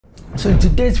So in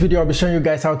today's video, I'll be showing you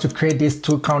guys how to create this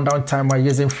 2 countdown timer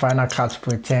using Final Cut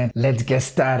Pro 10. Let's get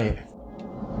started.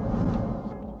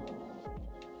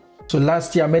 So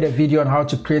last year I made a video on how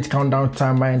to create countdown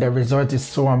timer and the result is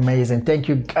so amazing. Thank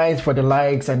you guys for the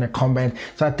likes and the comment.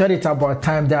 So I thought it's about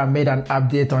time that I made an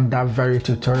update on that very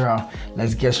tutorial.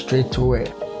 Let's get straight to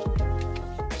it.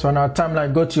 So on our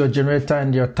timeline, go to your generator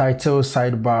and your title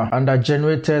sidebar. Under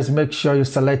generators, make sure you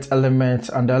select elements.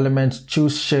 Under elements,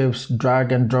 choose shapes,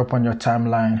 drag and drop on your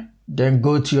timeline. Then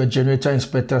go to your generator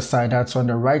inspector side, that's on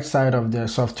the right side of the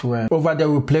software. Over there,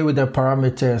 we'll play with the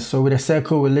parameters. So with the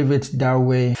circle, we'll leave it that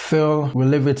way. Fill, we'll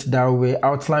leave it that way.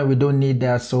 Outline, we don't need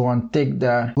that, so untick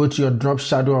that. Go to your drop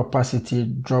shadow opacity,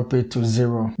 drop it to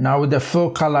 0. Now with the fill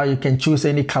color, you can choose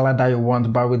any color that you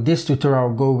want, but with this tutorial,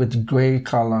 I'll go with gray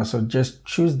color. So just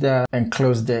choose that and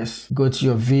close this. Go to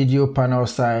your video panel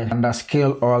side, under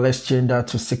scale, or let's change that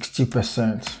to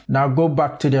 60%. Now go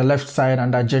back to the left side,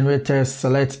 under generators,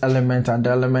 select element and the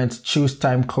element, choose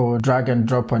time code, drag and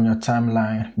drop on your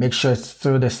timeline. Make sure it's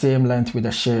still the same length with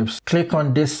the shapes. Click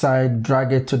on this side,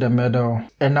 drag it to the middle,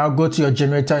 and now go to your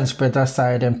generator inspector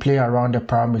side and play around the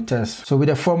parameters. So with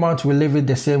the format, we'll leave it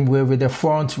the same way. With the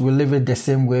font, we'll leave it the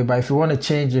same way, but if you want to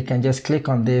change, you can just click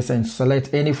on this and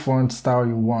select any font style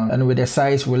you want. And with the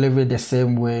size, we'll leave it the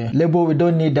same way. Label, we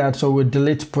don't need that, so we'll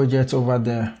delete project over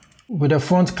there. With the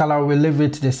font color, we'll leave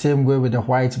it the same way with the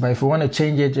white, but if you want to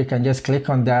change it, you can just click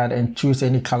on that and choose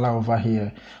any color over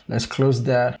here. Let's close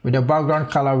that. With the background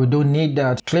color, we don't need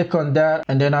that. Click on that,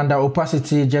 and then under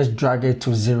opacity, just drag it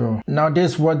to 0. Now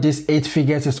this is what this 8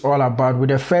 figures is all about. With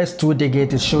the first 2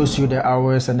 digits, it shows you the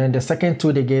hours, and then the second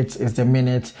 2 digits is the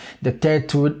minutes. The third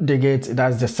 2 digits,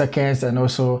 that's the seconds, and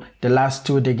also the last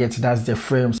 2 digits, that's the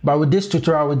frames. But with this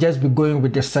tutorial, we'll just be going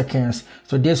with the seconds.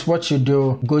 So this is what you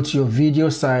do. Go to your video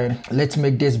side. Let's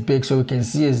make this big so we can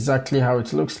see exactly how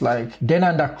it looks like. Then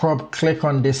under crop, click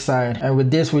on this side, and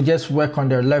with this we just work on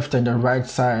the left and the right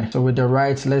side. So with the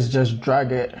right, let's just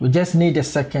drag it. We just need a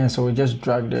second, so we just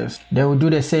drag this. Then we'll do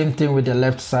the same thing with the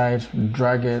left side.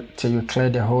 Drag it till you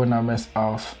clear the whole numbers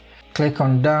off. Click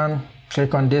on done.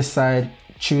 Click on this side,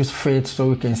 choose fit so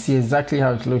we can see exactly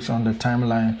how it looks on the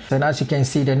timeline. And as you can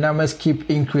see, the numbers keep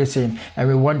increasing, and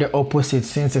we want the opposite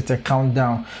since it's a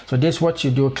countdown. So this is what you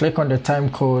do. Click on the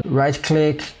time code, right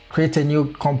click, create a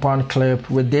new compound clip.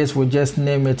 With this, we'll just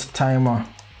name it timer.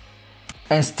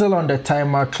 And still on the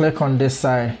timer, click on this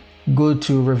side, go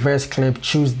to reverse clip,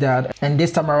 choose that, and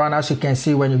this time around, as you can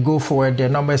see, when you go forward, the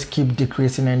numbers keep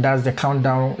decreasing, and that's the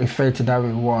countdown effect that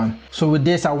we want. So with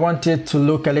this, I want it to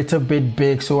look a little bit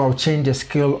big, so I'll change the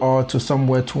scale all to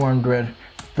somewhere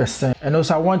 200%. And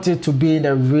also I want it to be in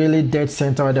the really dead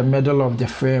center or the middle of the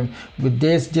frame. With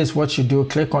this what you do,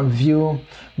 click on view,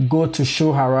 go to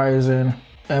show horizon,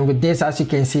 and with this, as you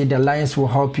can see, the lines will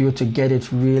help you to get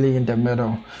it really in the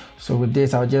middle. So with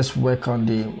this, I'll just work on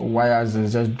the wires and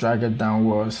just drag it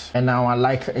downwards. And now I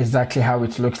like exactly how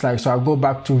it looks like. So I'll go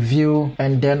back to view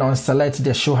and then on select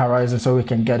the show horizon so we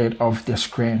can get it off the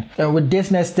screen. And with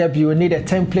this next step, you will need a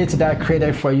template that I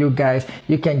created for you guys.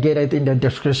 You can get it in the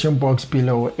description box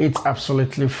below. It's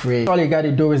absolutely free. All you got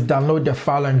to do is download the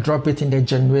file and drop it in the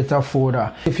generator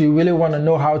folder. If you really want to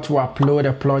know how to upload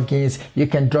the plugins, you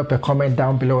can drop a comment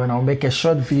down below and I'll make a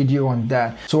short video on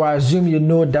that. So I assume you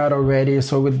know that already.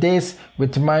 So with this,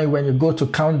 with mine, when you go to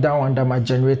countdown under my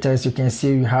generators, you can see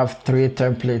you have 3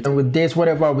 templates. And with this,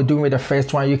 whatever we're doing with the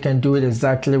first one, you can do it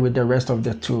exactly with the rest of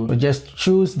the 2. So just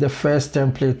choose the first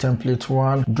template, template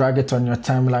 1, drag it on your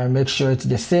timeline, make sure it's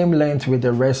the same length with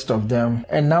the rest of them.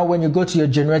 And now when you go to your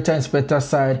generator inspector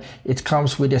side, it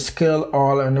comes with the scale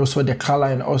all and also the color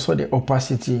and also the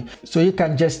opacity. So you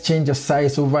can just change the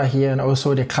size over here and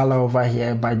also the color over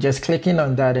here by just clicking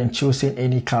on that and choosing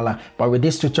any color. But with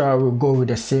this tutorial, we'll go with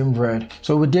the same red.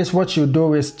 So with this, what you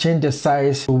do is change the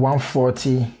size to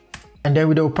 140, and then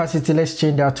with the opacity, let's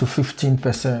change that to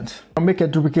 15%. I'll make a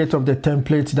duplicate of the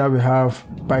template that we have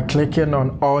by clicking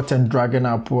on Alt and dragging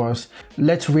upwards.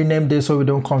 Let's rename this so we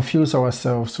don't confuse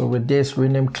ourselves. So with this,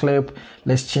 rename clip,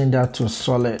 let's change that to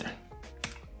solid.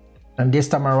 And this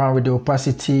time around with the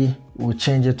opacity, we'll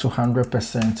change it to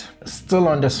 100%. Still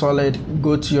on the solid,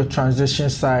 go to your transition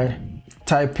side,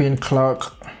 type in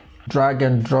clock, drag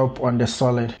and drop on the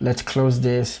solid. Let's close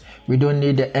this. We don't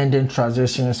need the ending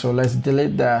transition, so let's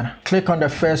delete that. Click on the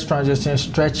first transition,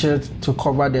 stretch it to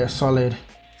cover the solid.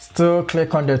 Still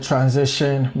click on the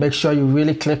transition, make sure you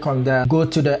really click on that. Go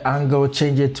to the angle,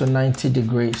 change it to 90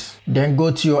 degrees. Then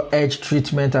go to your edge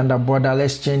treatment and the border,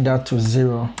 let's change that to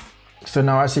 0. So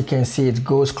now as you can see, it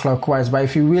goes clockwise, but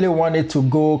if you really want it to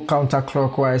go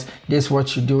counterclockwise, this is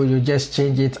what you do. You just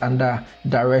change it under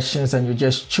directions and you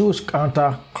just choose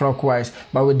counterclockwise.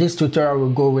 But with this tutorial, we'll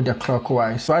go with the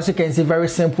clockwise. So as you can see, very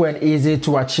simple and easy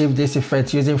to achieve this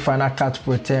effect using Final Cut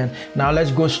Pro 10. Now let's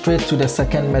go straight to the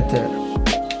second method.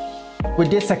 With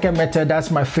this second method,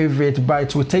 that's my favorite, but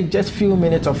it will take just a few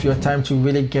minutes of your time to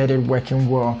really get it working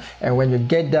well. And when you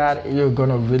get that, you're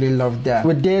gonna really love that.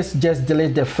 With this, just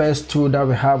delete the first two that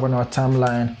we have on our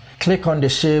timeline. Click on the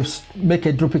shapes, make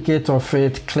a duplicate of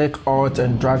it, click Alt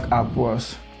and drag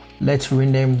upwards. Let's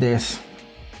rename this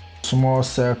small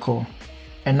circle.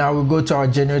 And now we go to our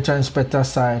generator inspector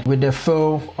side. With the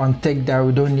fill, untick that,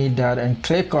 we don't need that, and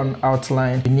click on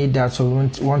outline. We need that, so we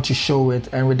want to show it.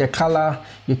 And with the color,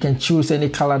 you can choose any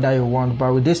color that you want,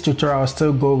 but with this tutorial, I'll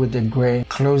still go with the gray.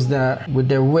 Close that. With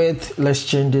the width, let's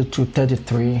change it to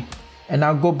 33. And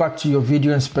now go back to your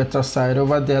video inspector side.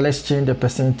 Over there, let's change the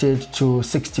percentage to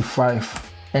 65.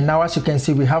 And now as you can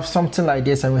see, we have something like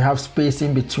this and we have space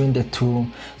in between the two.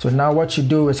 So now what you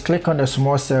do is click on the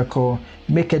small circle,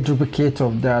 make a duplicate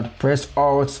of that, press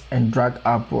Alt and drag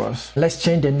upwards. Let's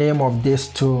change the name of this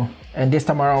too. And this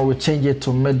time around, we'll change it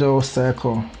to middle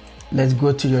circle. Let's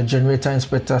go to your generator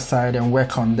inspector side and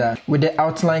work on that. With the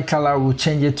outline color, we'll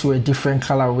change it to a different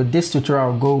color. With this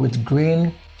tutorial, I'll go with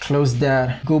green. Close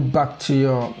that. Go back to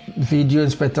your video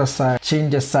inspector side,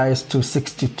 change the size to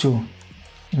 62.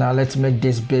 Now let's make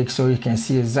this big so you can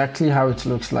see exactly how it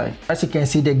looks like. As you can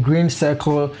see, the green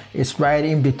circle is right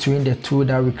in between the two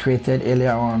that we created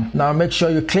earlier on. Now make sure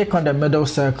you click on the middle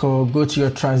circle, go to your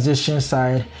transition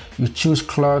side, you choose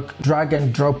clock, drag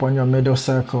and drop on your middle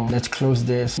circle. Let's close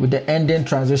this. With the ending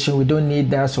transition, we don't need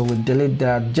that, so we'll delete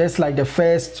that. Just like the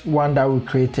first one that we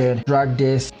created, drag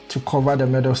this to cover the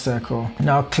middle circle.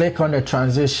 Now click on the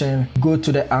transition, go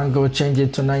to the angle, change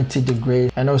it to 90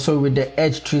 degrees. And also with the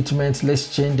edge treatment,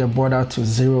 let's change the border to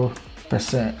 0%.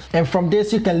 And from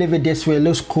this, you can leave it this way. It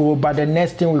looks cool, but the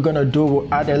next thing we're gonna do,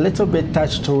 we'll add a little bit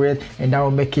touch to it, and that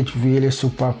will make it really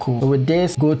super cool. So with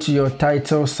this, go to your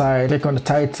title side, click on the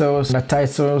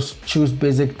titles, choose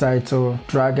basic title,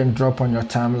 drag and drop on your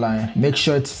timeline. Make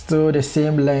sure it's still the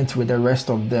same length with the rest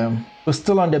of them. So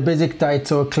still on the basic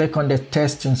title, click on the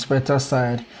text inspector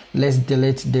side. Let's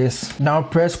delete this. Now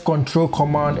press Ctrl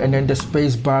Command and then the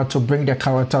space bar to bring the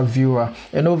character viewer.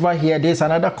 And over here, there's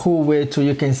another cool way too.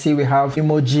 You can see we have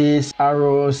emojis,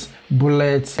 arrows,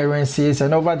 bullets, currencies,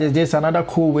 and over there's another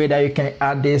cool way that you can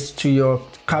add this to your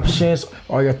captions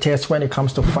or your text when it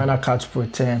comes to Final Cut Pro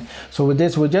 10. So with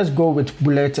this, we'll just go with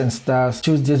bullets and stars.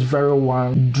 Choose this very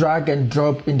one, drag and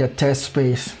drop in the text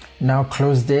space. Now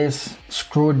close this,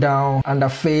 scroll down, under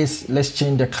face, let's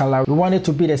change the color. We want it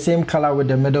to be the same color with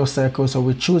the middle circle, so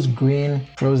we choose green,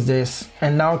 close this.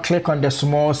 And now click on the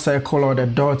small circle or the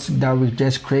dots that we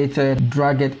just created,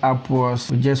 drag it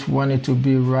upwards. We just want it to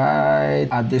be right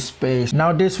at this space.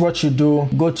 Now this is what you do,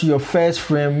 go to your first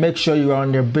frame, make sure you are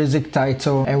on the basic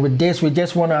title. And with this, we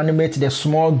just want to animate the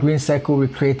small green circle we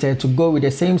created to go with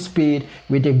the same speed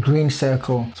with the green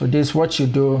circle. So this is what you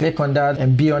do, click on that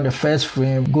and be on the first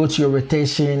frame, go to your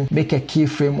rotation, make a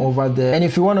keyframe over there. And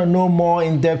if you want to know more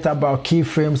in depth about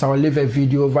keyframes, I'll leave a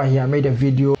video over here. I made a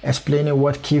video explaining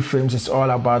what keyframes is all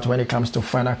about when it comes to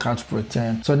Final Cut Pro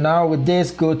 10. So now with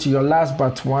this, go to your last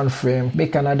but one frame,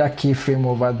 make another keyframe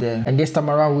over there. And this time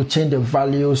around, we'll change the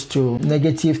values to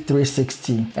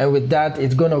 -360. And with that,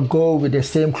 it's gonna go with the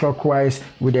same clockwise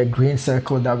with the green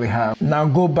circle that we have. Now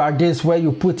go back, this is where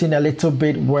you put in a little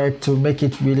bit work to make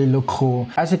it really look cool.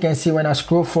 As you can see, when I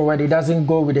scroll forward, it doesn't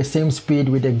go with the same speed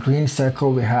with the green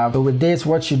circle we have. So with this,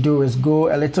 what you do is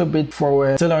go a little bit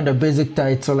forward, still on the basic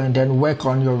title, and then work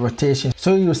on your rotation.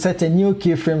 So you set a new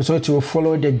keyframe so it will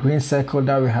follow the green circle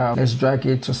that we have. Let's drag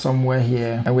it to somewhere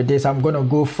here. And with this, I'm gonna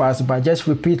go fast, but just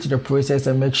repeat the process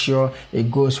and make sure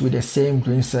it goes with the same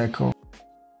green circle.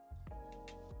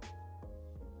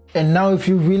 And now if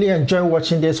you really enjoy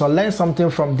watching this or learn something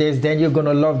from this, then you're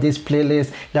gonna love this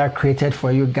playlist that I created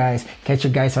for you guys. Catch you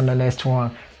guys on the next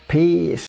one. Peace.